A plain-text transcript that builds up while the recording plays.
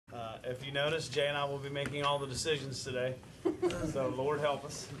if you notice, Jay and I will be making all the decisions today. So Lord help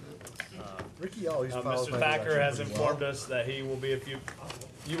us. Ricky always follows Mr. my Thacker direction has pretty informed well. us that he will be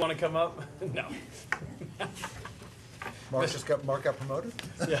You want to come up? No. Mark got promoted?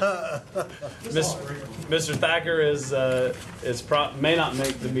 Yeah. Mr. Thacker may not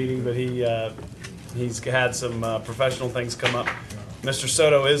make the meeting, but he's had some professional things come up. Mr.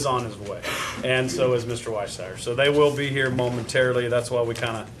 Soto is on his way, and so is Mr. Weisshire. So they will be here momentarily. That's why we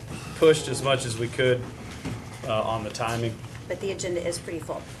kind of pushed as much as we could on the timing. But the agenda is pretty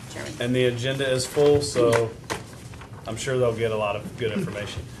full, Chairman. And the agenda is full, so I'm sure they'll get a lot of good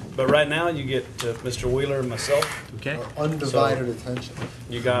information. But right now, you get Mr. Wheeler and myself. Okay. Undivided attention.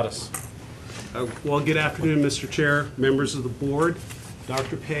 You got us. Well, good afternoon, Mr. Chair, members of the board,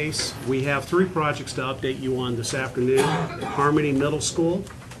 Dr. Pace. We have 3 projects to update you on this afternoon. Harmony Middle School,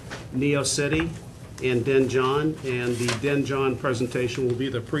 Neo City, and Den John. And the Den John presentation will be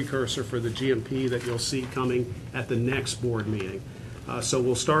the precursor for the GMP that you'll see coming at the next board meeting. So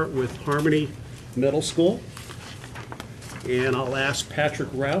we'll start with Harmony Middle School. And I'll ask Patrick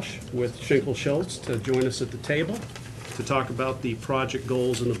Roush with Schinkel Schultz to join us at the table to talk about the project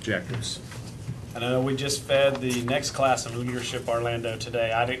goals and objectives. And I know we just fed the next class of Leadership Orlando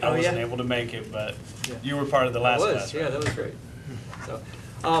today. I wasn't able to make it, but you were part of the last class. Yeah, right? that was great. So,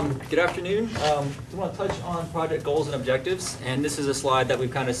 good afternoon. We want to touch on project goals and objectives, and this is a slide that we've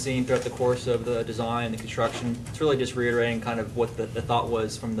kind of seen throughout the course of the design and the construction. It's really just reiterating kind of what the thought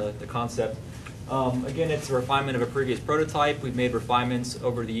was from the concept. Again, it's a refinement of a previous prototype. We've made refinements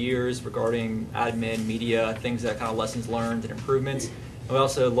over the years regarding admin, media, things that kind of lessons learned and improvements. We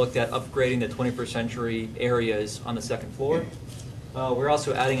also looked at upgrading the 21st century areas on the second floor. We're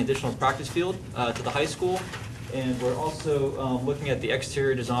also adding additional practice field to the high school. And we're also looking at the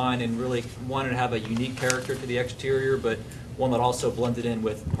exterior design and really wanted to have a unique character to the exterior, but one that also blended in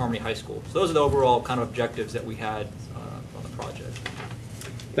with Harmony High School. So those are the overall kind of objectives that we had on the project.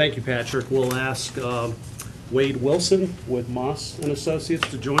 Thank you, Patrick. We'll ask Wade Wilson with Moss and Associates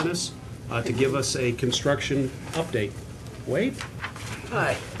to join us to give us a construction update. Wade?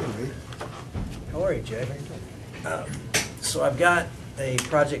 Hi. How are you, Jay? So I've got a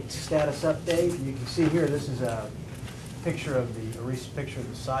project status update. You can see here, this is a picture of a recent picture of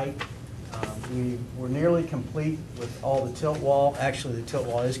the site. We're nearly complete with all the tilt wall. Actually, the tilt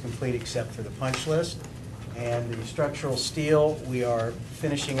wall is complete except for the punch list. And the structural steel, we are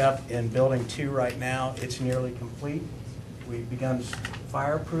finishing up in building 2 right now. It's nearly complete. We've begun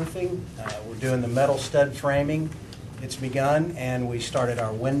fireproofing. We're doing the metal stud framing. It's begun, and we started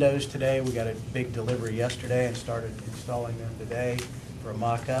our windows today. We got a big delivery yesterday and started installing them today for a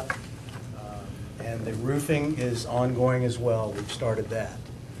mock-up. And the roofing is ongoing as well. We've started that.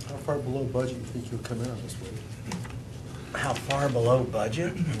 How far below budget do you think you'll come in on this way? How far below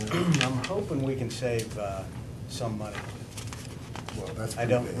budget? I'm hoping we can save some money. Well, that's I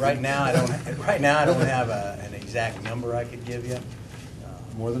don't. pretty big. Right now, I don't have an exact number I could give you.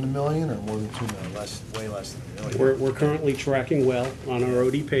 More than $1 million or more than $2 million? Way less than $1 million. We're currently tracking well on our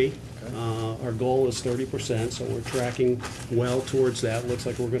ODP. Our goal is 30%, so we're tracking well towards that. Looks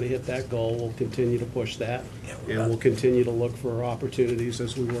like we're going to hit that goal. We'll continue to push that, and we'll continue to look for opportunities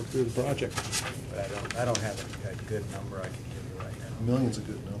as we work through the project. But I don't have a good number I can give you right now. $1 million's a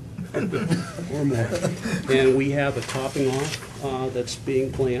good number. Or more. And we have a topping off that's being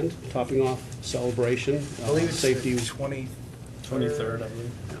planned, topping off celebration. I believe it's safety. the 23rd, I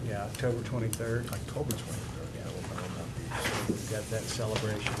believe. Yeah, October 23rd. October 23rd. Yeah, we've got that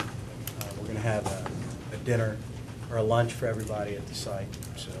celebration. We're going to have a dinner or a lunch for everybody at the site.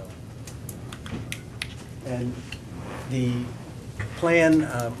 So, and the plan,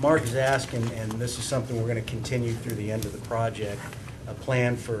 Mark is asking, and this is something we're going to continue through the end of the project, a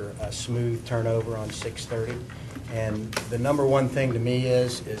plan for a smooth turnover on 6:30. And the number one thing to me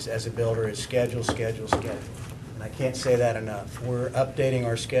is as a builder is schedule, schedule, schedule. And I can't say that enough. We're updating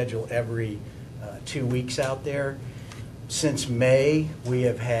our schedule every 2 weeks out there. Since May, we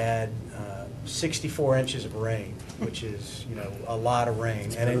have had 64 inches of rain, which is, a lot of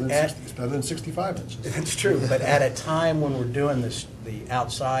rain. It's better than 65 inches. It's true, but at a time when we're doing this, the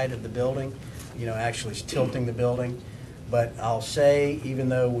outside of the building, actually tilting the building. But I'll say, even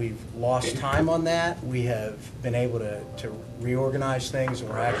though we've lost time on that, we have been able to reorganize things, and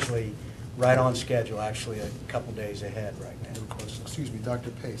we're actually right on schedule, actually a couple days ahead right now. No question. Excuse me, Dr.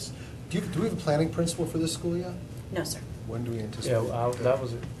 Pace. Do we have a planning principle for this school yet? No, sir. When do we anticipate? Yeah, that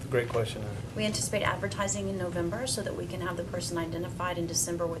was a great question. We anticipate advertising in November so that we can have the person identified in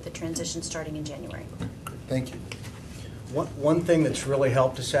December with the transition starting in January. Thank you. One thing that's really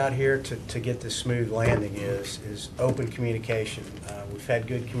helped us out here to get this smooth landing is open communication. We've had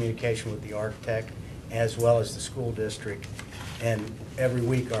good communication with the architect as well as the school district. And every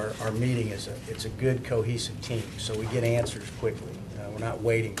week our meeting it's a good cohesive team. So we get answers quickly. We're not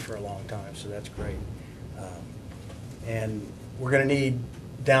waiting for a long time, so that's great. And we're going to need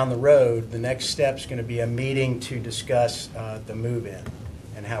down the road, the next step's going to be a meeting to discuss the move-in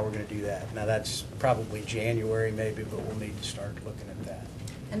and how we're going to do that. Now, that's probably January maybe, but we'll need to start looking at that.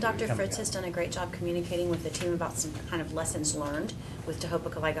 And Dr. Coming Fritz up. has done a great job communicating with the team about some kind of lessons learned with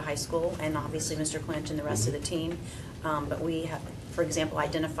Tohopokalaiga High School, and obviously Mr. Clinch and the rest of the team. But we have, for example,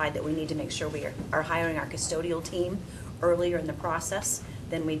 identified that we need to make sure we are hiring our custodial team earlier in the process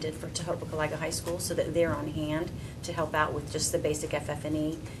than we did for Tohopokalaiga High School, so that they're on hand to help out with just the basic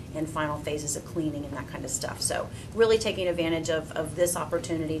FF&E and final phases of cleaning and that kind of stuff. So really taking advantage of this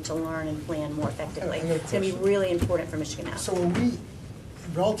opportunity to learn and plan more effectively. I got a It's going to be question. really important for Michigan Ave. So when we,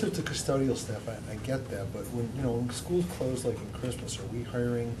 relative to custodial staff, I get that, but when schools close like in Christmas, are we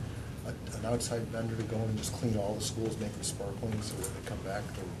hiring an outside vendor to go in and just clean all the schools, make them sparkling, so when they come back,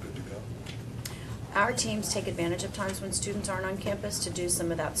 they're good to go? Our teams take advantage of times when students aren't on campus to do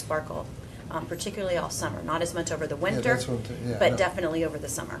some of that sparkle, particularly all summer. Not as much over the winter, that's what I'm yeah, I but know. definitely over the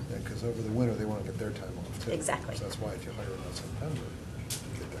summer. Yeah, because over the winter, they want to get their time off too. Exactly. So that's why if you hire an outside vendor,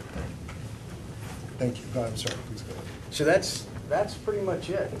 you get that done. Thank you. No, I'm sorry, please go ahead. So that's pretty much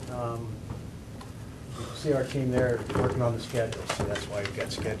it. You can see our team there working on the schedule, so that's why we've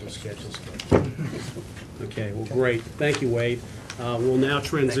got schedule. Okay, well, great. Thank you, Wade. We'll now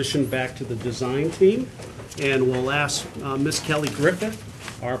transition back to the design team, and we'll ask Miss Kelly Griffith,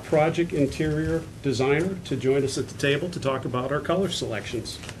 our project interior designer, to join us at the table to talk about our color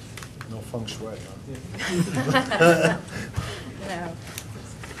selections. No feng shui, huh? No.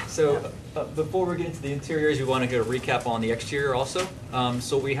 So before we get into the interiors, we want to get a recap on the exterior also.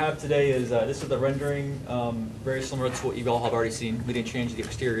 So what we have today is, this is the rendering, very similar to what you all have already seen. We didn't change the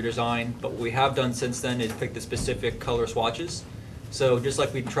exterior design, but what we have done since then is pick the specific color swatches. So just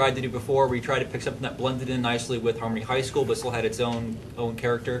like we tried to do before, we tried to pick something that blended in nicely with Harmony High School, but still had its own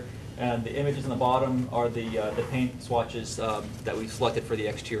character. And the images on the bottom are the paint swatches that we selected for the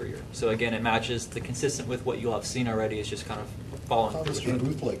exterior. So again, it matches consistent with what you'll have seen already. It's just kind of following. How does your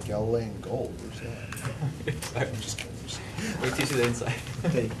booth like Galilean gold? Where's that? Sorry. I'm just kidding. Wait till you see the inside.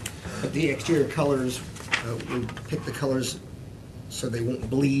 The exterior colors, we pick the colors so they won't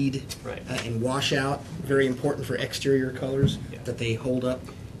bleed Right. and wash out. Very important for exterior colors, Yeah. that they hold up.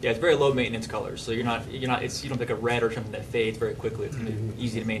 Yeah, it's very low maintenance colors. So you don't pick a red or something that fades very quickly. It's gonna be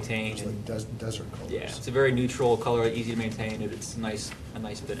easy to maintain. It's and- like desert colors. Yeah, it's a very neutral color, easy to maintain. It's a nice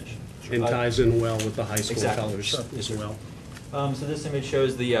finish. And ties in well with the high school Exactly. colors Sure. as well. So this image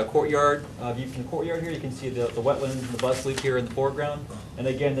shows the courtyard. View from the courtyard here, you can see the wetlands and the bus leak here in the foreground. And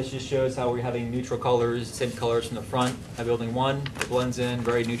again, this just shows how we're having neutral colors, same colors from the front of building one. It blends in,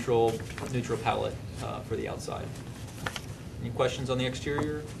 very neutral palette for the outside. Any questions on the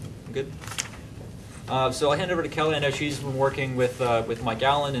exterior? Good? So I'll hand it over to Kelly. I know she's been working with Mike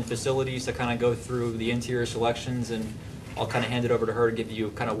Allen and facilities to kind of go through the interior selections, and I'll kind of hand it over to her to give you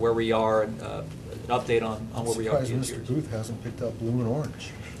kind of where we are and an update on where we are with the I'm surprised Mr. interiors. Booth hasn't picked up blue and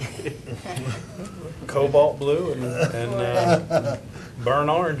orange. Cobalt blue and burnt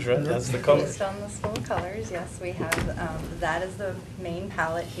orange, right? That's the color. Based on the school colors, yes, we have, that is the main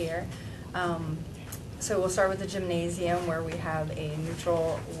palette here. So we'll start with the gymnasium, where we have a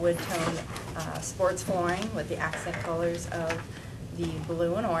neutral wood tone sports flooring with the accent colors of the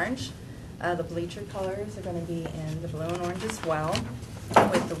blue and orange. The bleacher colors are going to be in the blue and orange as well,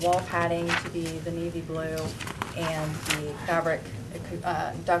 with the wall padding to be the navy blue and the fabric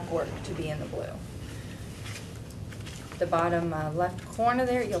ductwork to be in the blue. The bottom left corner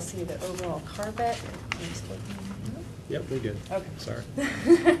there, you'll see the overall carpet. I'm just looking. Yep, we did. Okay. Sorry.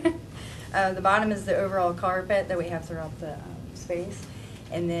 The bottom is the overall carpet that we have throughout the space.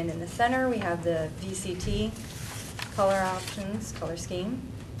 And then in the center, we have the VCT color options, color scheme,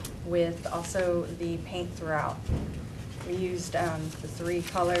 with also the paint throughout. We used the three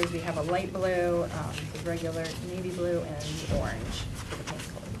colors. We have a light blue, the regular navy blue, and the orange for the paint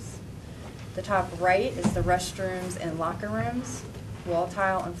colors. The top right is the restrooms and locker rooms, wall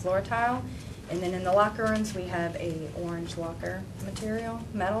tile and floor tile. And then in the locker rooms, we have a orange locker material,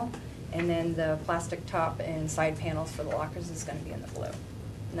 metal. And then the plastic top and side panels for the lockers is going to be in the blue.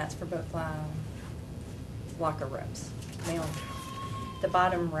 And that's for both locker rooms, male and female. The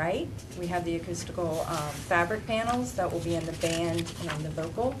bottom right, we have the acoustical fabric panels that will be in the band and the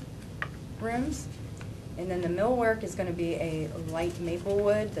vocal rooms. And then the millwork is going to be a light maple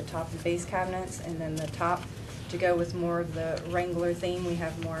wood, the top and base cabinets, and then the top To go with more of the Wrangler theme, we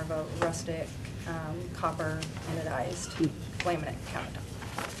have more of a rustic copper anodized laminate countertop.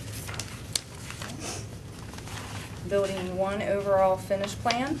 Building 1 overall finish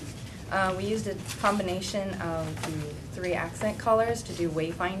plan. We used a combination of the 3 accent colors to do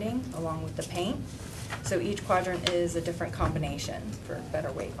wayfinding along with the paint. So each quadrant is a different combination for better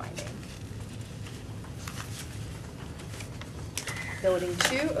wayfinding. Building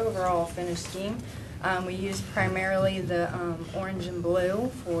 2 overall finish scheme. We used primarily the orange and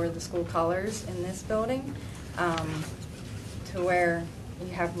blue for the school colors in this building, to where you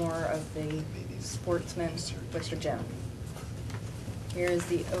have more of the sportsmen with the gym. Here's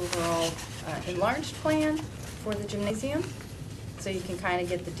the overall enlarged plan for the gymnasium. So you can kind of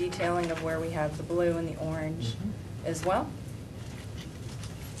get the detailing of where we have the blue and the orange as well.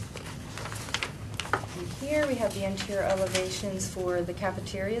 And here we have the interior elevations for the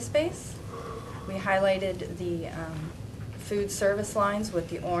cafeteria space. We highlighted the food service lines with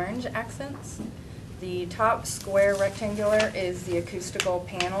the orange accents. The top square rectangular is the acoustical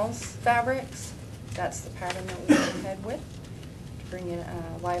panels fabrics. That's the pattern that we went ahead with to bring it,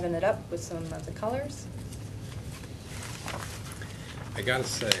 liven it up with some of the colors. I gotta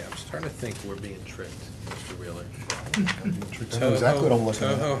say, I'm starting to think we're being tricked, Mr. Wheeler. I know exactly what I'm looking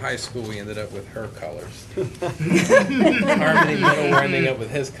at. Toho High School, we ended up with her colors. Harmony Middle, we're ending up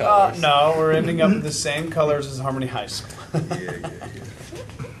with his colors. No, we're ending up with the same colors as Harmony High School. Yeah.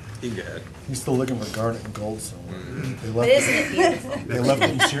 You can go ahead. He's still looking for garnet and gold somewhere. They But left isn't it beautiful? They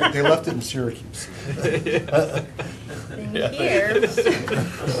left it in Syracuse. Then here,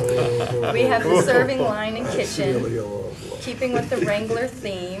 we have the serving line and kitchen. Keeping with the Wrangler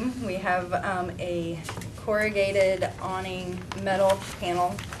theme, we have a corrugated awning metal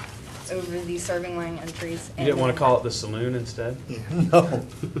panel over the serving line entries. You didn't want to call it the saloon instead? No.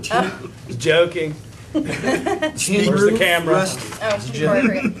 Joking. Where's the camera?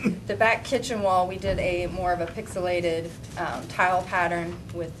 Appropriate. The back kitchen wall, we did a more of a pixelated tile pattern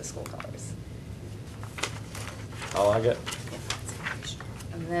with the school colors. I like it.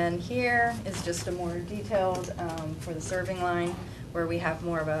 And then here is just a more detailed for the serving line, where we have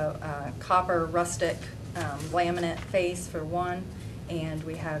more of a copper rustic laminate face for one, and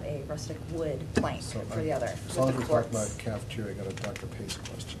we have a rustic wood plank So for the other. As long as with we're the talking about quartz. cafeteria, I got a Dr. Pace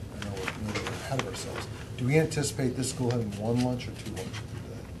question. I know we're maybe ahead of ourselves. Do we anticipate this school having 1 lunch or 2 lunches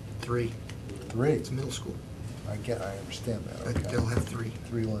a 3. day? 3? It's middle school. I understand that. I think Okay. they'll have 3.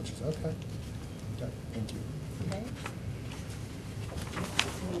 3 lunches, okay. Okay, thank you. Okay.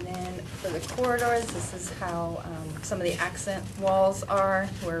 And then for the corridors, this is how some of the accent walls are,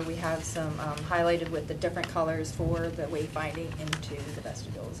 where we have some highlighted with the different colors for the wayfinding into the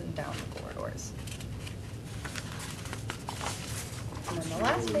vestibules and down the corridors. And then the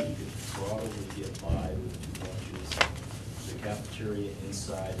last page. You could probably get by with 2 lunches. The cafeteria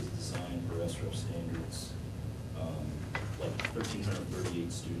inside is designed for SREF standards. Like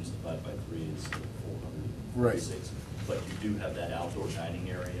 1,338 students divided by 3 is 446. But you do have that outdoor dining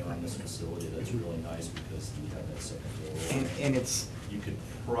area on this facility that's really nice because you have that second floor. And it's, You could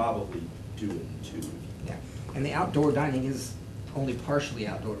probably do it in 2 if you yeah, and the outdoor dining is only partially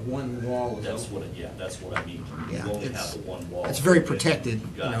outdoor. One wall is That's open. that's what I mean. You Yeah, only it's- have the one wall. it's very But protected,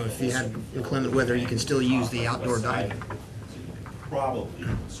 you've got you know, the if you whole had second floor inclement weather, you can still and use the top outdoor west side. dining. So you could probably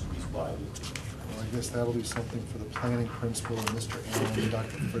squeeze by with. Well, I guess that'll be something for the planning principal and Mr. Allen and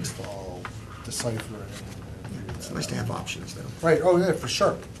Dr. Fritz to all decipher and figure that It's nice to out. have options, though. Right, oh, yeah, for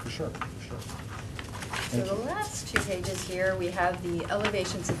sure. So Thank the you. last 2 pages here, we have the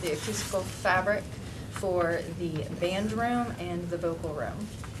elevations of the acoustical fabric for the band room and the vocal room.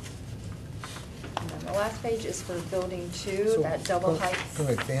 And then the last page is for building 2, So, that double height. Go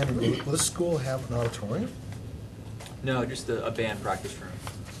ahead, Van, will this school have an auditorium? No, just a band practice room.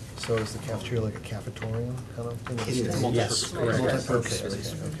 So is the cafeteria like a cafetorium kind of thing? It is. Stand? Multi-purpose. Yes, correct. Multi-purpose,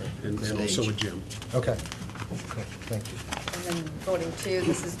 Okay. okay. And then also a gym. Okay, okay, thank you. And then building 2,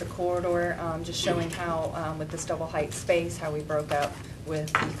 this is the corridor, just showing how, with this double height space, how we broke up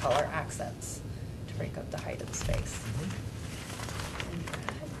with the color accents to break up the height of the space. And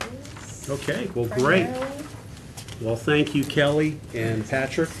that is Okay, well, great. primarily- Well, thank you, Kelly and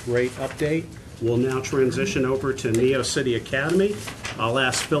Patrick. Great update. We'll now transition over to Neo City Academy. I'll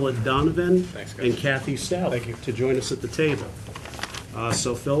ask Philip Donovan Thanks, guys. and Kathy Stout to join us at the table.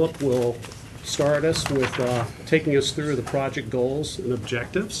 So Philip will start us with taking us through the project goals and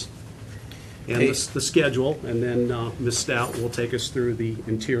objectives and Hey. the schedule, and then Ms. Stout will take us through the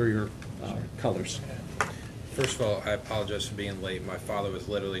interior colors. First of all, I apologize for being late. My father was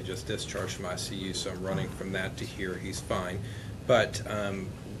literally just discharged from ICU, so I'm running from that to here. He's fine. But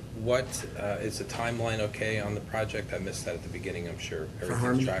what, is the timeline okay on the project? I missed that at the beginning, I'm sure. For Everything's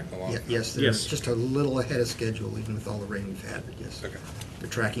Harmony? tracking along? Yes, they're Yes. just a little ahead of schedule, even with all the rain we've had, but yes. Okay, They're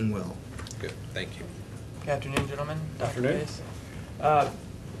tracking well. good, thank you. Good afternoon, gentlemen. Dr. Afternoon. Pace.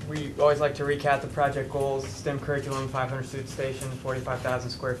 We always like to recap the project goals. STEM curriculum, 500 student station,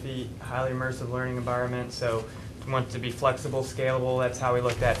 45,000 square feet, highly immersive learning environment. So we want it to be flexible, scalable. That's how we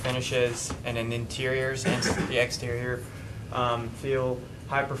looked at finishes and in interiors and the exterior. Feel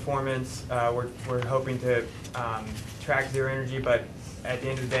high performance. We're hoping to track zero energy, but at the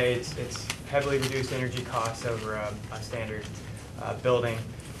end of the day, it's heavily reduced energy costs over a standard building.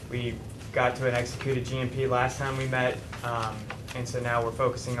 We got to an executed GMP last time we met, and so now we're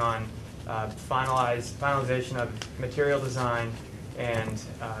focusing on finalization of material design and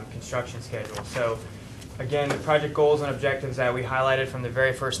construction schedule. So again, the project goals and objectives that we highlighted from the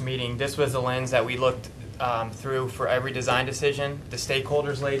very first meeting, this was the lens that we looked through for every design decision. The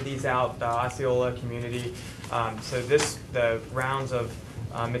stakeholders laid these out, the Osceola community. So the rounds of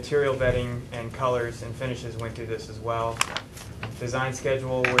material vetting and colors and finishes went through this as well. Design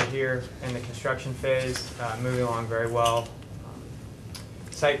schedule, we're here in the construction phase, moving along very well.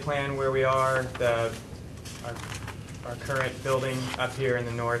 Site plan, where we are, our current building up here in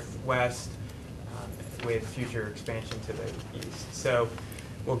the northwest with future expansion to the east. So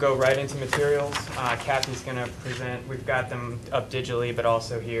we'll go right into materials. Kathy's going to present. We've got them up digitally, but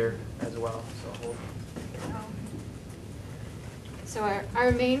also here as well. So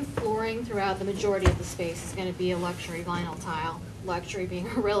our main flooring throughout the majority of the space is going to be a luxury vinyl tile. Luxury being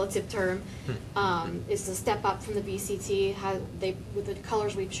a relative term. It's a step up from the VCT. With the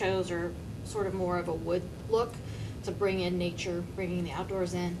colors we chose are sort of more of a wood look to bring in nature, bringing the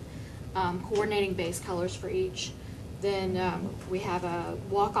outdoors in. Coordinating base colors for each. Then we have a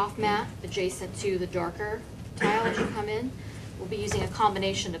walk-off mat adjacent to the darker tile as you come in. We'll be using a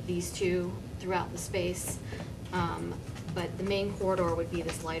combination of these two throughout the space. But the main corridor would be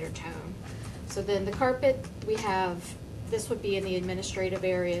this lighter tone. So then the carpet, this would be in the administrative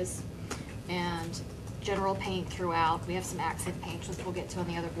areas and general paint throughout. We have some accent paints, which we'll get to on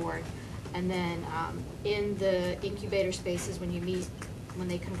the other board. And then in the incubator spaces, when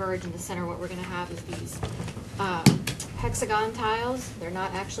they converge in the center, what we're gonna have is these hexagon tiles. They're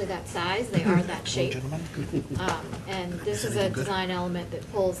not actually that size, they are that shape. And this is a design element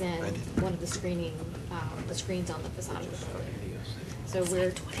that pulls in one of the the screens on the facade of the building. So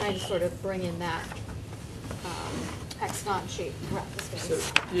we're trying to sort of bring in that hexagon shape throughout the space.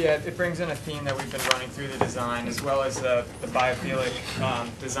 So, yeah, it brings in a theme that we've been running through the design, as well as the biophilic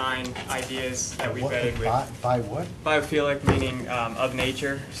design ideas that we vetted with. By what? Biophilic meaning of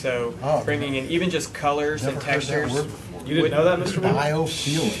nature, so bringing in even just colors and Never heard that textures. word. You didn't know that, Mr. Moore?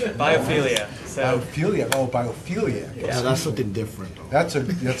 Biophilia. Biophilia. So Biophilia. Oh, biophilia. Yeah. That's something different. That's a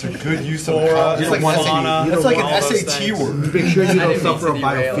good use of Flora, it's like fauna, that's like all an those SAT things. word. Make sure you I don't didn't mean suffer a to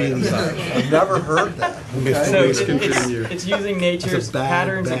derail it, I'm biophilia. sorry. I've never heard that. So Please continue. it's using nature's That's a bad,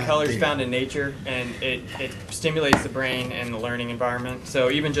 patterns and bad colors thing. found in nature, and it stimulates the brain and the learning environment.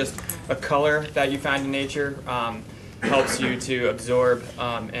 So even just a color that you find in nature helps you to absorb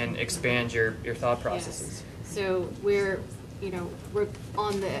and expand your thought processes. Yes. So we're back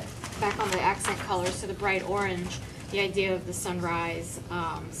on the accent colors, so the bright orange, the idea of the sunrise,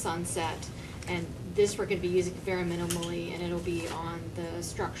 sunset, and this we're going to be using very minimally, and it'll be on the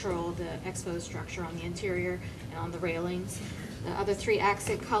exposed structure on the interior and on the railings. The other three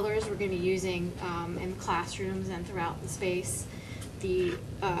accent colors we're going to be using in classrooms and throughout the space. In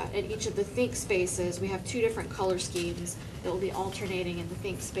each of the think spaces, we have two different color schemes that will be alternating in the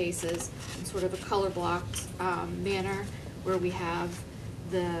think spaces in sort of a color blocked manner, where we have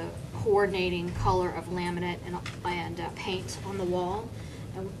the coordinating color of laminate and paint on the wall,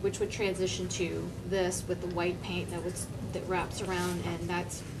 which would transition to this with the white paint that wraps around, and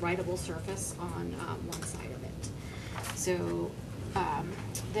that's writable surface on one side of it. So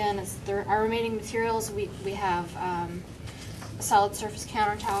then our remaining materials, we have a solid surface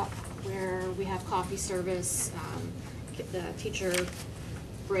countertop where we have coffee service, the teacher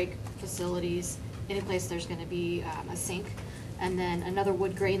break facilities. Any place there's going to be a sink, and then another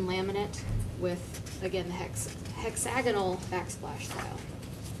wood grain laminate with, again, the hexagonal backsplash style.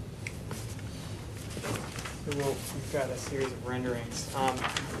 We've got a series of renderings.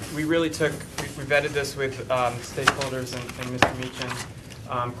 We vetted this with stakeholders and Mr.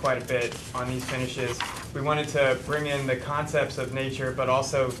 Meechan quite a bit on these finishes. We wanted to bring in the concepts of nature, but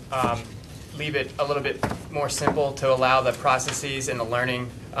also leave it a little bit more simple to allow the processes and the learning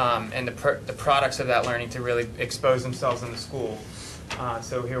and the products of that learning to really expose themselves in the school.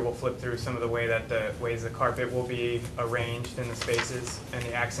 So here we'll flip through some of the ways the carpet will be arranged in the spaces and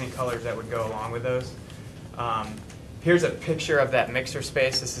the accent colors that would go along with those. Here's a picture of that mixer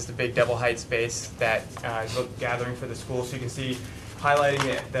space. This is the big double height space that is gathering for the school. So you can see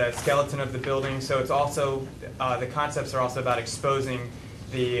highlighting the skeleton of the building. So it's also, the concepts are also about exposing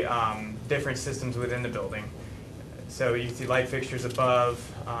the different systems within the building. So you can see light fixtures above,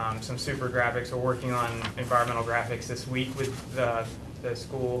 some super graphics. We're working on environmental graphics this week with the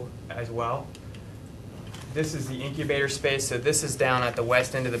school as well. This is the incubator space. So this is down at the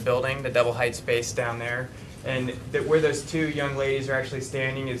west end of the building, the double height space down there. And where those two young ladies are actually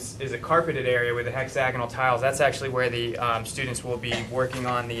standing is a carpeted area with the hexagonal tiles. That's actually where the students will be working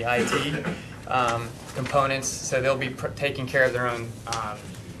on the IT components. So they'll be taking care of their own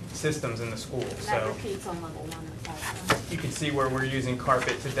systems in the school. That So repeats on level 1 and 5. you can see where we're using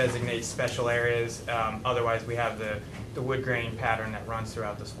carpet to designate special areas. Otherwise, we have the wood grain pattern that runs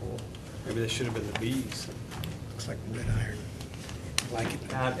throughout the school. Maybe they should have been the bees. Looks like red iron. Like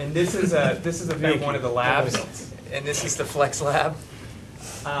it. And this is a view of one of the labs, and this is the Flex Lab.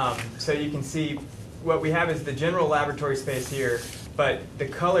 So you can see what we have is the general laboratory space here, but the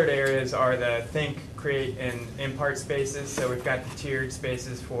colored areas are the think, create, and impart spaces. So we've got the tiered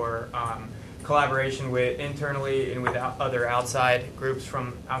spaces for collaboration with internally and with other outside groups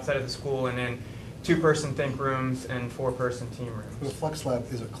from outside of the school, and then 2-person think rooms and 4-person team The rooms. Flex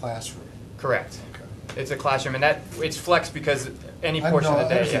Lab is a classroom. Correct. Okay. It's a classroom, and it's flexed because any I portion know, of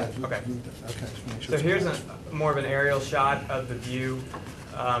the I day. Yeah. understand. Okay. Okay, just make sure So it's here's classroom. more of an aerial shot of the view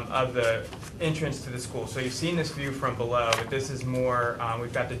of the entrance to the school. So you've seen this view from below, but this is more,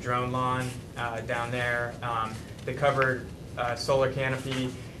 we've got the drone lawn down there, the covered solar canopy.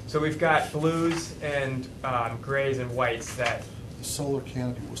 So we've got blues and grays and whites that, The solar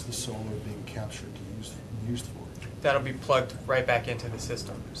canopy, what's the solar being captured used for? that'll be plugged right back into the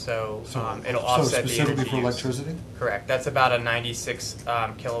system. So it'll So offset the specifically energy for use. electricity? Correct. That's about a 96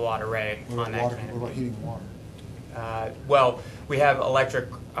 kilowatt array What on about that water, canopy. what about heating water? Well, we have electric,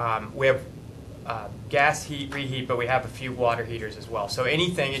 we have gas heat, reheat, but we have a few water heaters as well. So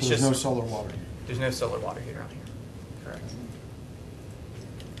anything, it's So just. there's no solar water heater? There's no solar water heater on here. Correct.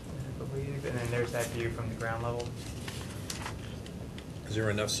 I believe, and then there's that view from the ground level. Is there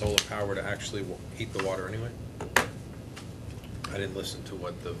enough solar power to actually heat the water anyway? I didn't listen to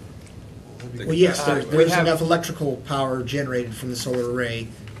what the. Well, yes, we there's have- enough electrical power generated from the solar array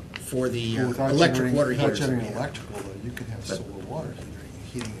for the Well, without electric generating- water without heaters. generating electrical, though, you could have solar water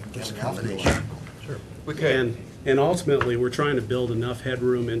heating and There's a getting out the combination. electrical. Sure. We could. And ultimately, we're trying to build enough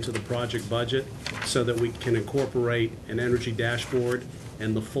headroom into the project budget so that we can incorporate an energy dashboard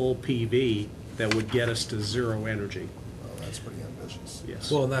and the full PV that would get us to zero energy. Well, that's pretty ambitious. Yes.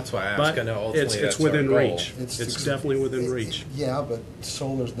 Well, and that's why I asked. But I know ultimately it's that's our within goal. reach. It's definitely within reach. Yeah, but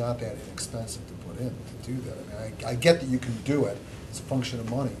solar's not that inexpensive to put in, to do that. I mean, I get that you can do it, it's a function of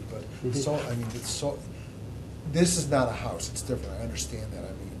money, but this is not a house, it's different, I understand that, I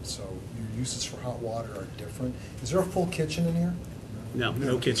mean, so your uses for hot water are different. Is there a full kitchen in here? No,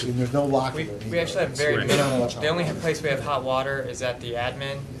 no And kitchen. there's no locker We, room we either, actually have right? very Right. minimal, the only place we have hot water is at the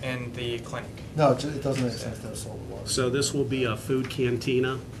admin and the clinic. No, it doesn't make sense to have solar water. So this will be a food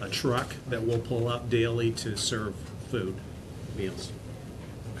cantina, a truck that will pull up daily to serve food, meals.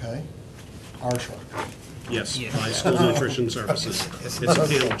 Okay, our truck. Yes, by School Nutrition Services. It's a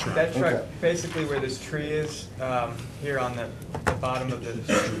panel truck. That truck, Okay. basically where this tree is, here on the bottom of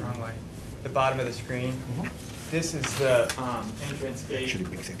wrong way, the bottom of the screen, this is the entrance gate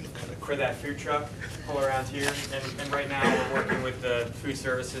for that food truck, pull around here. And right now, we're working with the food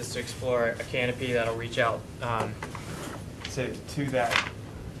services to explore a canopy that'll reach out to that.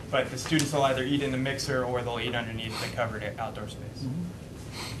 But the students will either eat in the mixer or they'll eat underneath the covered outdoor space.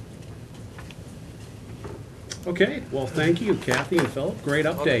 Okay, well, thank you, Kathy and Philip. Great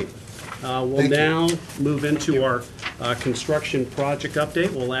update. We'll Thank you. now move into our construction project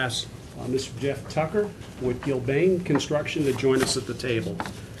update. We'll ask Mr. Jeff Tucker with Gilbane Construction to join us at the table.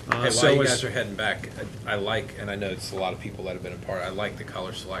 Hey, So while you as- guys are heading back, I like, and I know it's a lot of people that have been a part, I like the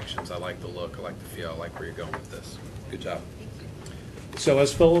color selections, I like the look, I like the feel, I like where you're going with this. Good job. So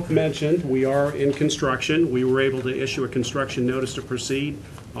as Philip mentioned, we are in construction. We were able to issue a construction notice to proceed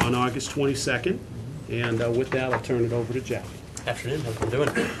on August 22nd. And with that, I'll turn it over to Jeff. Afternoon, how's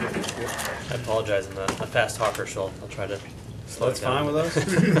everyone doing? I apologize, I'm a fast talker, so I'll try to slow That's it down. fine with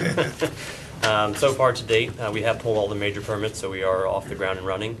us. So far to date, we have pulled all the major permits, so we are off the ground and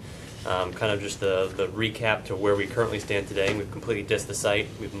running. Kind of just the recap to where we currently stand today. We've completely dissed the site.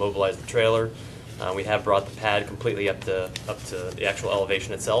 We've mobilized the trailer. We have brought the pad completely up to the actual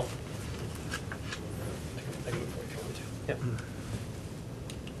elevation itself. I can move forward if you want me to. Yep.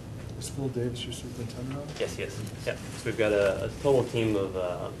 Is Phil Davis your superintendent on it? Yes, yes. Yep. So we've got a total team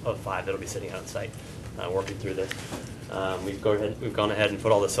of 5 that'll be sitting on site, working through this. We've gone ahead and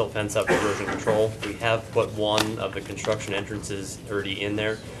put all the silt fence up for erosion control. We have put one of the construction entrances already in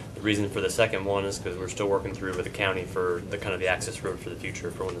there. The reason for the second one is because we're still working through with the county for the kind of the access road for the future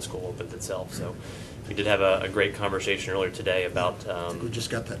for when the school opens itself. So we did have a great conversation earlier today about We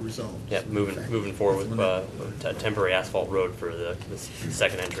just got that resolved. yeah, moving forward with a temporary asphalt road for the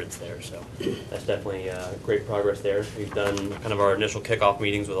second entrance there. So that's definitely great progress there. We've done kind of our initial kickoff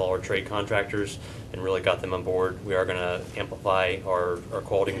meetings with all our trade contractors and really got them on board. We are going to amplify our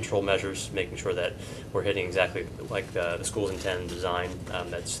quality control measures, making sure that we're hitting exactly like the school's intent and design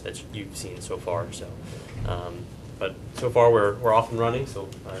that you've seen so far. So, but so far we're off and running. So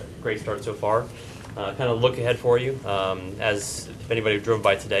great start so far. Kind of look ahead for you. As if anybody drove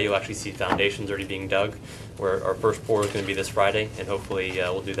by today, you'll actually see foundations already being dug. Where our first pour is going to be this Friday, and hopefully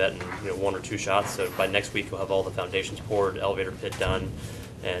we'll do that in 1 or 2 shots. So by next week, we'll have all the foundations poured, elevator pit done,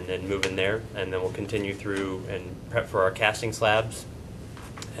 and then move in there. And then we'll continue through and prep for our casting slabs.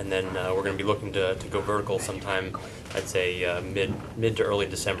 And then we're going to be looking to go vertical sometime, I'd say mid to early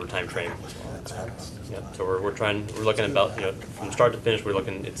December time frame. Yeah, so we're looking at about from start to finish. We're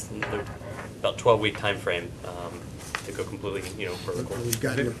looking it's about 12-week time frame to go completely vertical. We've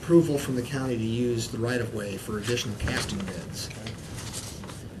gotten approval from the county to use the right-of-way for additional casting beds.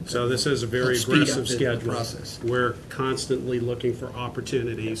 So this is a very Help speed up aggressive the schedule. process. We're constantly looking for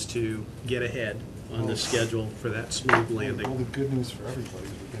opportunities to get ahead on the schedule for that smooth All landing. the good news for everybody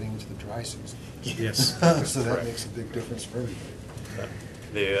is we're getting into the dry season. Yes. So that makes a big difference for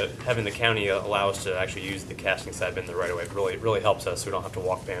everybody. Having the county allow us to actually use the casting slab in the right of way really helps us. So we don't have to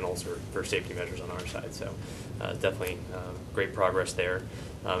walk panels or for safety measures on our side. So definitely great progress there.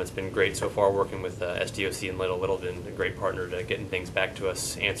 It's been great so far working with SDOC and Little been a great partner to getting things back to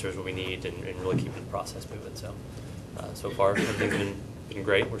us, answers what we need, and really keeping the process moving. So far everything's been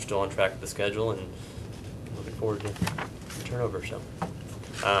great. We're still on track with the schedule and looking forward to the turnover. So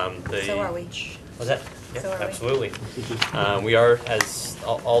So are we. Was that? Yeah, So are we. absolutely. We are, as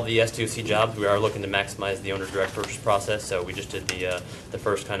all the SDOC jobs, we are looking to maximize the owner direct purchase process. So we just did the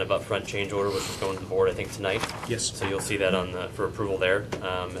first kind of upfront change order, which is going to the board, I think, tonight. Yes. So you'll see that for approval there.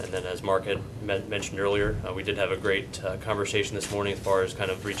 And then, as Mark had mentioned earlier, we did have a great conversation this morning as far as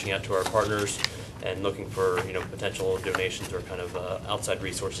kind of reaching out to our partners and looking for potential donations or kind of outside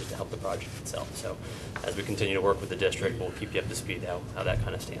resources to help the project itself. So as we continue to work with the district, we'll keep you up to speed how that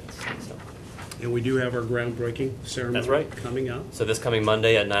kind of stands. So. And we do have our groundbreaking ceremony That's right. coming up. So this coming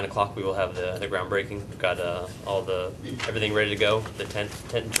Monday at 9 o'clock, we will have the groundbreaking. We've got everything ready to go. The tent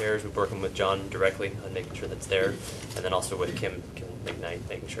and chairs. We're working with John directly on making sure that's there, and then also with Kim McKnight,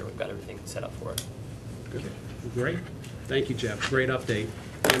 making sure we've got everything set up for it. Good. Great. Thank you, Jeff. Great update.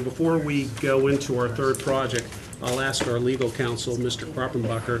 And before we go into our third project, I'll ask our legal counsel, Mr.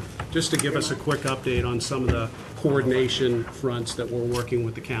 Kroppenbacher, just to give us a quick update on some of the coordination fronts that we're working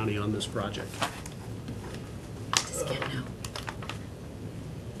with the county on this project.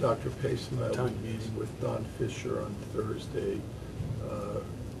 Dr. Pace and I will be meeting with Don Fisher on Thursday to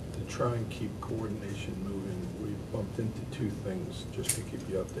try and keep coordination moving. We've bumped into 2 things, just to keep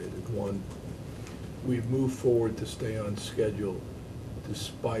you updated. One, we've moved forward to stay on schedule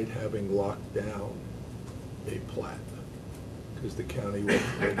despite having locked down a plat, because the county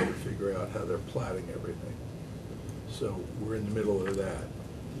wasn't ready to figure out how they're platting everything. So we're in the middle of that,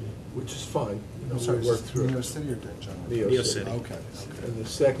 which is fine. I'm sorry, we is work this through it. Neo City or General? Neo City. Okay. And the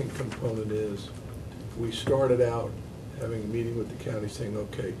second component is, we started out having a meeting with the county saying,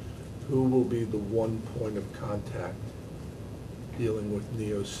 okay, who will be the one point of contact dealing with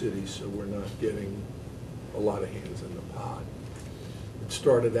Neo City so we're not getting a lot of hands in the pot. It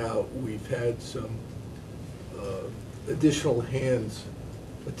started out, we've had some additional hands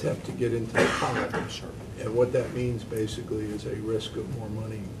attempt to get into the pot. And what that means basically is a risk of more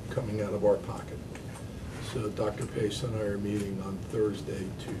money coming out of our pocket. So Dr. Pace and I are meeting on Thursday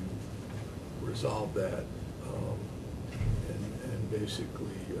to resolve that and basically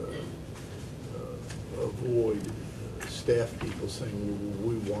avoid staff people saying,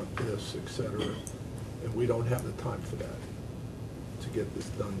 well, we want this, et cetera. And we don't have the time for that to get this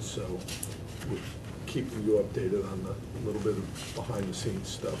done. So we're keeping you updated on the little bit of behind the scenes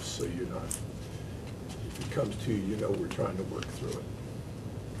stuff so you're not, if it comes to you, we're trying to work through it.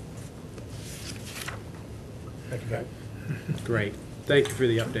 Okay. Great. Thank you for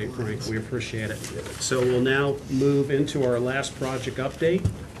the update, Frank. We appreciate it. So we'll now move into our last project update,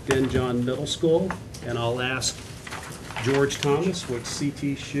 Den John Middle School, and I'll ask George Thomas with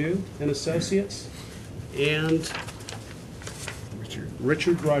CT Shoe and Associates and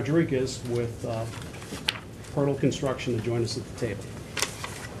Richard Rodriguez with Pirtle Construction to join us at the table.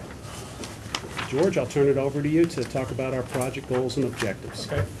 George, I'll turn it over to you to talk about our project goals and objectives.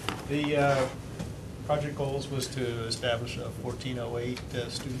 Okay. The project goals was to establish a 1408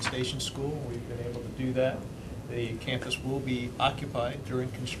 student station school. We've been able to do that. The campus will be occupied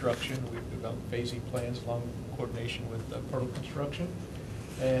during construction. We've developed phasing plans along coordination with Pirtle Construction.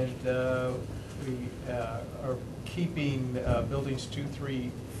 And we are keeping buildings 2, 3,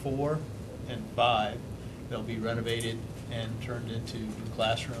 4, and 5. They'll be renovated and turned into new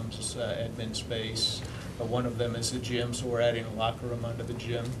classrooms, admin space. One of them is the gym, so we're adding a locker room under the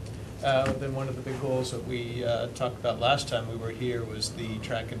gym. Then one of the big goals that we talked about last time we were here was the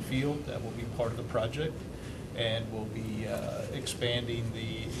track and field. That will be part of the project. And we'll be expanding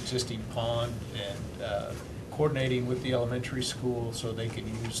the existing pond and coordinating with the elementary school so they can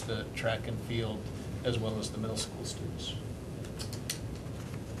use the track and field as well as the middle school students.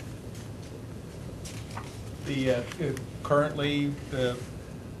 Currently, the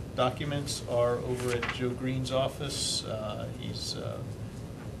documents are over at Joe Green's office. He's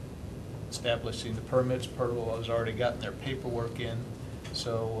establishing the permits. Pirtle has already gotten their paperwork in,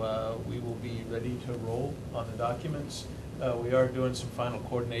 so we will be ready to roll on the documents. We are doing some final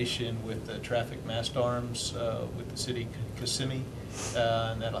coordination with the traffic mast arms with the city of Kissimmee,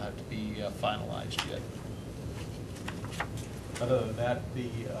 and that'll have to be finalized yet. Other than that, the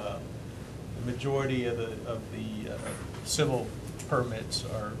majority of the civil permits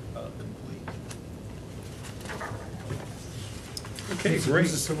are complete. Okay, Who's great.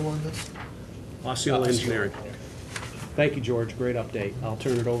 the civil on this? Osceola Engineering. Thank you, George. Great update. I'll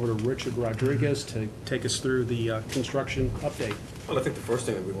turn it over to Richard Rodriguez to take us through the construction update. Well, I think the first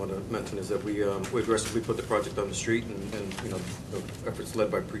thing that we want to mention is that we aggressively put the project on the street, and you know, the efforts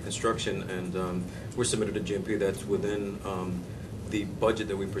led by pre-construction, and we're submitted a GMP that's within the budget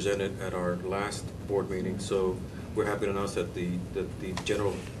that we presented at our last board meeting. So we're happy to announce that the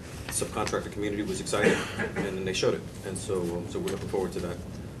general subcontractor community was excited, and they showed it, and so we're looking forward to that.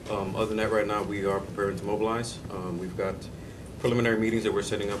 Other than that, right now we are preparing to mobilize. We've got preliminary meetings that we're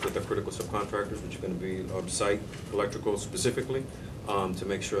setting up with the critical subcontractors, which are going to be site electrical specifically, to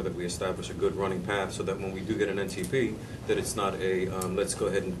make sure that we establish a good running path so that when we do get an NTP, that it's not a let's go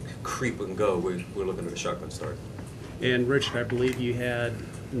ahead and creep and go. We're looking at a shotgun start. And Richard, I believe you had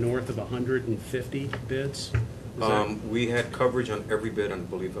north of 150 bids? We had coverage on every bid, and I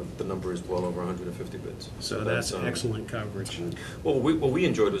believe the number is well over 150 bids. So that's excellent coverage. Well, what we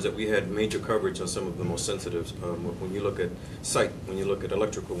enjoyed was that we had major coverage on some of the most sensitives. When you look at site, when you look at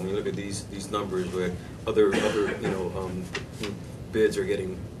electrical, when you look at these numbers where other bids are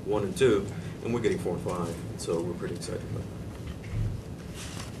getting 1 and 2, and we're getting 4 and 5. So we're pretty excited about that.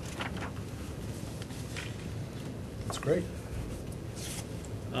 That's great.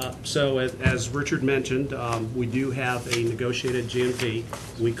 So as Richard mentioned, we do have a negotiated GMP.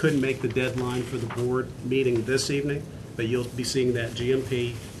 We couldn't make the deadline for the board meeting this evening, but you'll be seeing that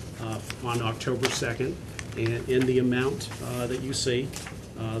GMP on October 2nd, and in the amount that you see,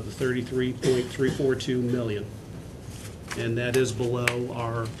 the $33.342 million. And that is below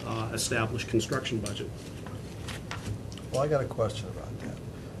our established construction budget. Well, I got a question about that.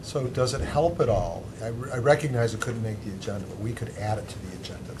 So does it help at all? I recognize it couldn't make the agenda, but we could add it to the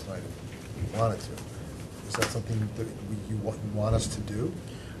agenda tonight if we wanted to. Is that something that you want us to do?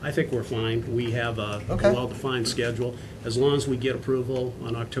 I think we're fine. We have a well-defined schedule. As long as we get approval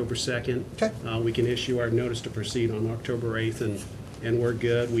on October 2nd, we can issue our notice to proceed on October 8th, and we're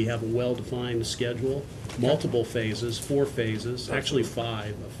good. We have a well-defined schedule, multiple phases, 4 phases, actually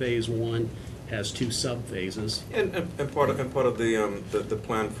 5. Phase 1 has 2 sub-phases. And part of the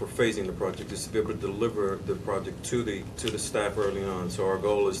plan for phasing the project is to be able to deliver the project to the staff early on. So our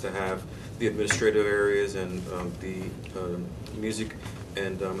goal is to have the administrative areas and the music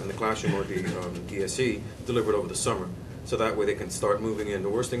and the classroom or the ESE delivered over the summer. So that way they can start moving in. The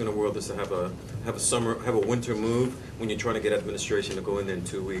worst thing in the world is to have a winter move when you're trying to get administration to go in there in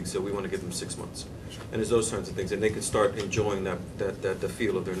 2 weeks. So we want to give them 6 months. And there's those kinds of things, and they can start enjoying the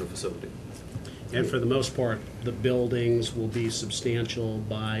feel of their new facility. And for the most part, the buildings will be substantial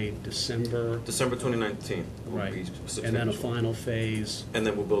by December 2019. Right. And then a final phase. And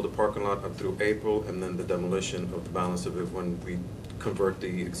then we'll build a parking lot up through April, and then the demolition of the balance of it when we convert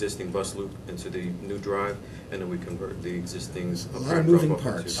the existing bus loop into the new drive, and then we convert the existing. A lot of moving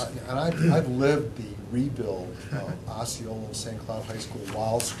parts. And I've lived the rebuild of Osceola and St. Cloud High School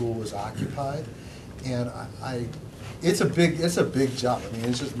while school was occupied, and it's a big job. I mean,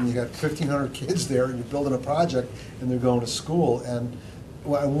 it's just when you got 1,500 kids there and you're building a project and they're going to school. And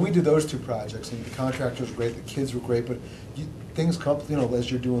when we did those 2 projects, and the contractors were great, the kids were great, but things come, you know, as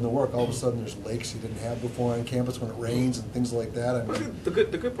you're doing the work, all of a sudden there's lakes you didn't have before on campus when it rains and things like that. I mean, The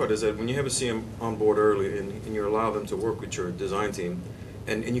good part is that when you have a CM on board early and you allow them to work with your design team,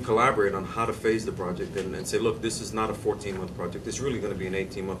 and you collaborate on how to phase the project and say, look, this is not a 14-month project. It's really going to be an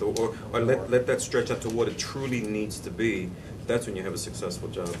 18-month, or let that stretch out to what it truly needs to be. That's when you have a successful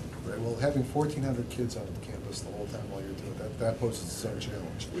job. right, well, having 1,400 kids on campus the whole time while you're doing that poses its own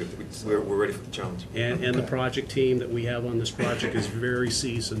challenge. We're ready for the challenge. And the project team that we have on this project is very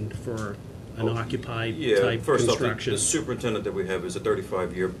seasoned for an occupied Yeah, type first off, construction. the superintendent that we have is a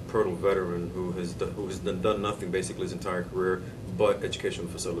 35-year Purdle veteran who has done nothing basically his entire career but educational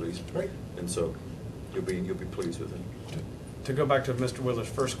facilities. Right. And so you'll be pleased with it. To go back to Mr. Willer's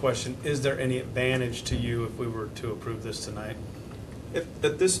first question, is there any advantage to you if we were to approve this tonight?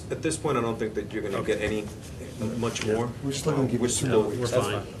 At this point, I don't think that you're going to get any much more. We're still going to give We're you 2 still- more weeks. That's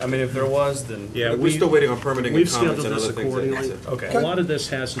fine. I mean, if there was, then. Yeah, We're still waiting on permitting and we've comments scheduled and this other things. accordingly. That's it. Okay. A lot of this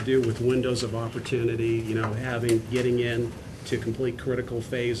has to do with windows of opportunity, you know, getting in to complete critical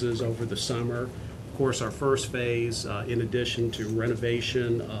phases over the summer. Of course, our first phase, in addition to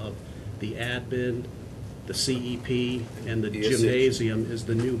renovation of the admin, the CEP, and the ESC. gymnasium, is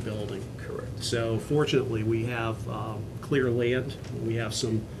the new building. Correct. So fortunately, we have clear land. We have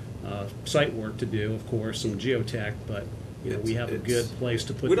some site work to do, of course, some geotech, but, you know, we have a good place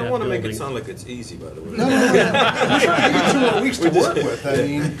to put that We don't want to building. make it sound like it's easy, by the way. No, we should give you 2 more weeks to work with. I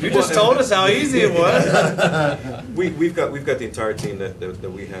mean, You just told us how easy it was. We've got the entire team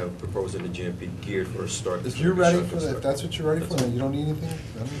that we have proposed in the GMP geared for a start. if you're ready for that, if that's what you're ready for, then you don't need anything,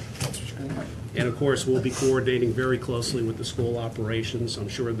 then that's what you're going to do. And of course, we'll be coordinating very closely with the school operations. I'm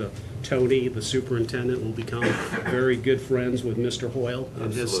sure Tony, the superintendent, will become very good friends with Mr. Hoyle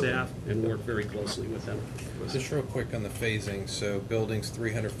and his Absolutely. staff and work very closely with them. Just real quick on the phasing, so buildings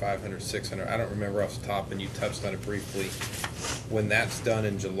 300, 500, 600, I don't remember off the top, and you touched on it briefly. When that's done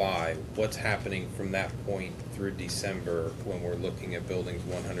in July, what's happening from that point through December when we're looking at buildings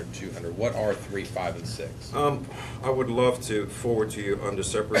 100, 200? What are 3, 5, and 6? I would love to forward to you under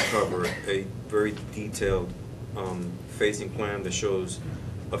separate cover a very detailed phasing plan that shows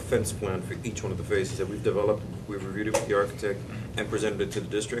a fence plan for each one of the phases that we've developed. We've reviewed it with the architect and presented it to the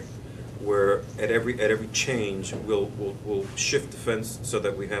district, where at every change we'll shift the fence so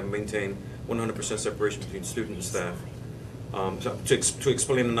that we have maintained 100% separation between student and staff. So to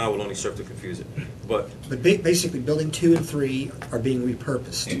explain it now will only serve to confuse it. But basically, building 2 and 3 are being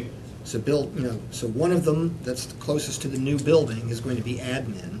repurposed. So so one of them that's closest to the new building is going to be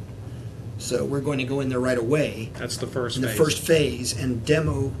admin. So we're going to go in there right away. That's the first in phase. the first phase and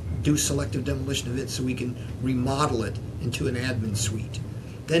do selective demolition of it so we can remodel it into an admin suite.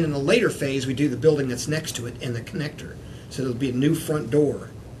 Then in the later phase, we do the building that's next to it and the connector. So there'll be a new front door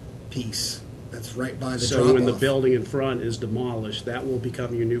piece that's right by the drop-off. So when the building in front is demolished, that will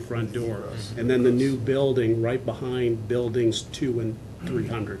become your new front door. And then the new building right behind buildings 2 and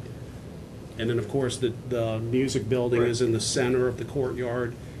 300. And then, of course, the music building is in the center of the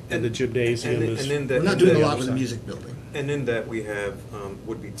courtyard, and the gymnasium is. We're not doing a lot with the music building. And in that we have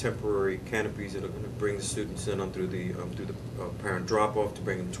would be temporary canopies that are going to bring the students in on through the parent drop-off to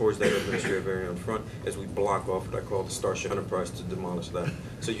bring them towards that administrative area in front as we block off what I call the Starship Enterprise to demolish that.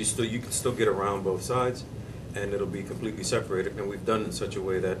 So you can still get around both sides, and it'll be completely separated. And we've done it in such a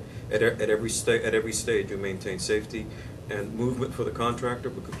way that at every stage we maintain safety and movement for the contractor,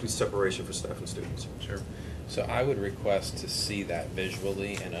 but complete separation for staff and students. Sure. So I would request to see that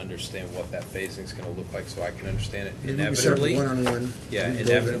visually and understand what that phasing is going to look like, so I can understand it. Maybe we set up a Inevitably, one-on-one. yeah, We can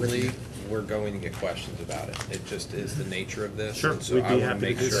go over it with inevitably, you. we're going to get questions about it. It just is the nature of this. Sure, And so we'd I be want happy to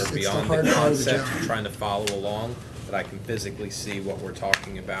make to do sure that. It's the beyond hard the part of the concept job. of trying to follow along, that I can physically see what we're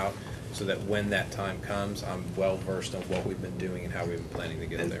talking about, so that when that time comes, I'm well versed on what we've been doing and how we've been planning to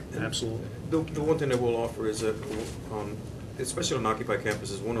get there. Absolutely. The one thing that we'll offer is that, especially on occupied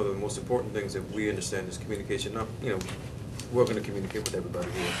campuses, one of the most important things that we understand is communication. Now, we're going to communicate with everybody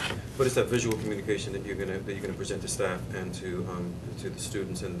here, but it's that visual communication that you're going to present to staff and to the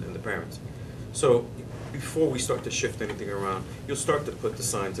students and the parents. So before we start to shift anything around, you'll start to put the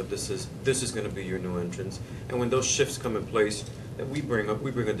signs of this is going to be your new entrance, and when those shifts come in place, that we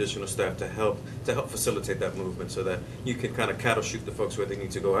bring additional staff to help facilitate that movement, so that you can kind of cattle shoot the folks where they need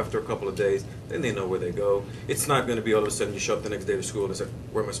to go. After a couple of days, then they know where they go. It's not going to be all of a sudden you show up the next day to school and say,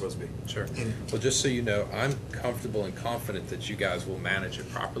 where am I supposed to be? Sure. Well, just so you know, I'm comfortable and confident that you guys will manage it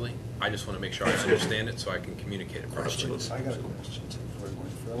properly. I just want to make sure I understand it so I can communicate it properly. I got a question.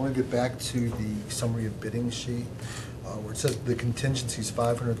 I want to get back to the summary of bidding sheet, where it says the contingency is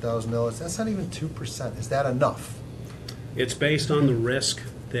 $500,000. That's not even 2%. Is that enough? It's based on the risk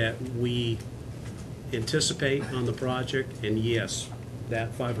that we anticipate on the project, and yes,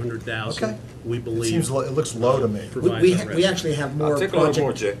 that 500,000, Okay. we It believe. seems, it looks low to me. provides We that we risk. actually have more I'll take a little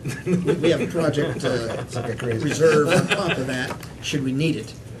more, project, Jay. we have a project like a crazy- reserve on top of that, should we need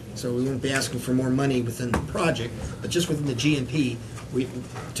it. So we won't be asking for more money within the project, but just within the GMP,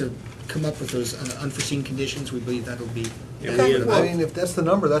 to come up with those unforeseen conditions, we believe that'll be. Yeah, Okay, we- well, I mean, if that's the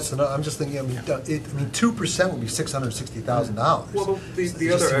number, that's the number. I'm just thinking, I mean, 2% would be $660,000. Well, the It other just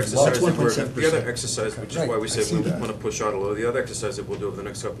seems low. exercise, that we're- 1.7%. the other exercise, which is Right, why we I said see we that. want to push out a little, the other exercise that we'll do over the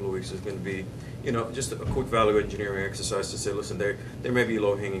next couple of weeks is going to be, just a quick value engineering exercise to say, listen, there may be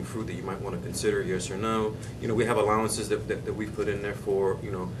low-hanging fruit that you might want to consider, yes or no. We have allowances that we put in there for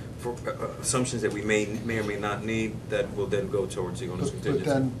assumptions that we may or may not need that will then go towards the owner's But contingency.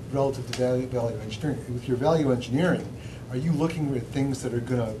 then, relative to value engineering, with your value engineering, are you looking at things that are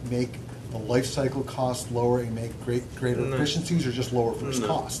gonna make the life cycle cost lower and make greater No. efficiencies, or just lower first No,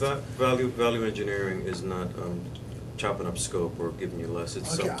 cost? value engineering is not chopping up scope or giving you less.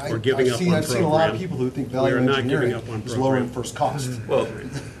 It's Okay, some- Or giving up on I've seen a lot of program. people who think We value are not giving engineering up on is lowering program. first cost. Well,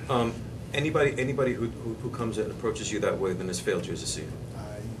 anybody who comes in and approaches you that way, then has failed you as a CEO.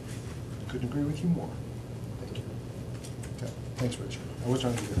 I couldn't agree with you more. Thank you. Okay, thanks, Richard. I was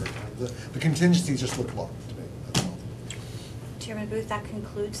trying to give you a hard time. The contingencies just look low to me, that's all. Chairman Booth, that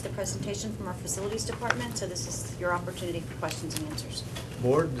concludes the presentation from our facilities department, so this is your opportunity for questions and answers.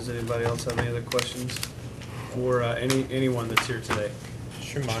 Board, does anybody else have any other questions for anyone that's here today?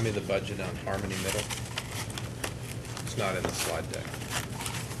 Just remind me of the budget on Harmony Middle. It's not in the slide deck.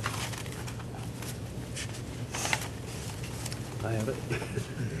 I have it.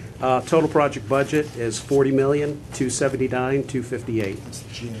 Total project budget is $40,279,258. It's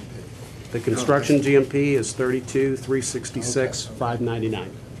GMP. The construction GMP is $32,366,599.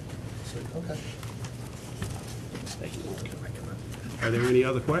 Okay. Thank you. Are there any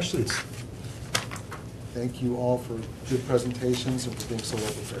other questions? Thank you all for good presentations and for being so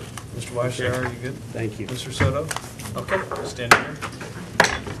well prepared. Mr. Weishauer, are you good? Thank you. Mr. Soto? Okay, stand here.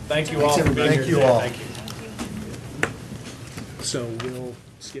 Thank you all for being here Thank you today. all. Thank you. So we'll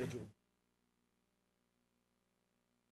schedule.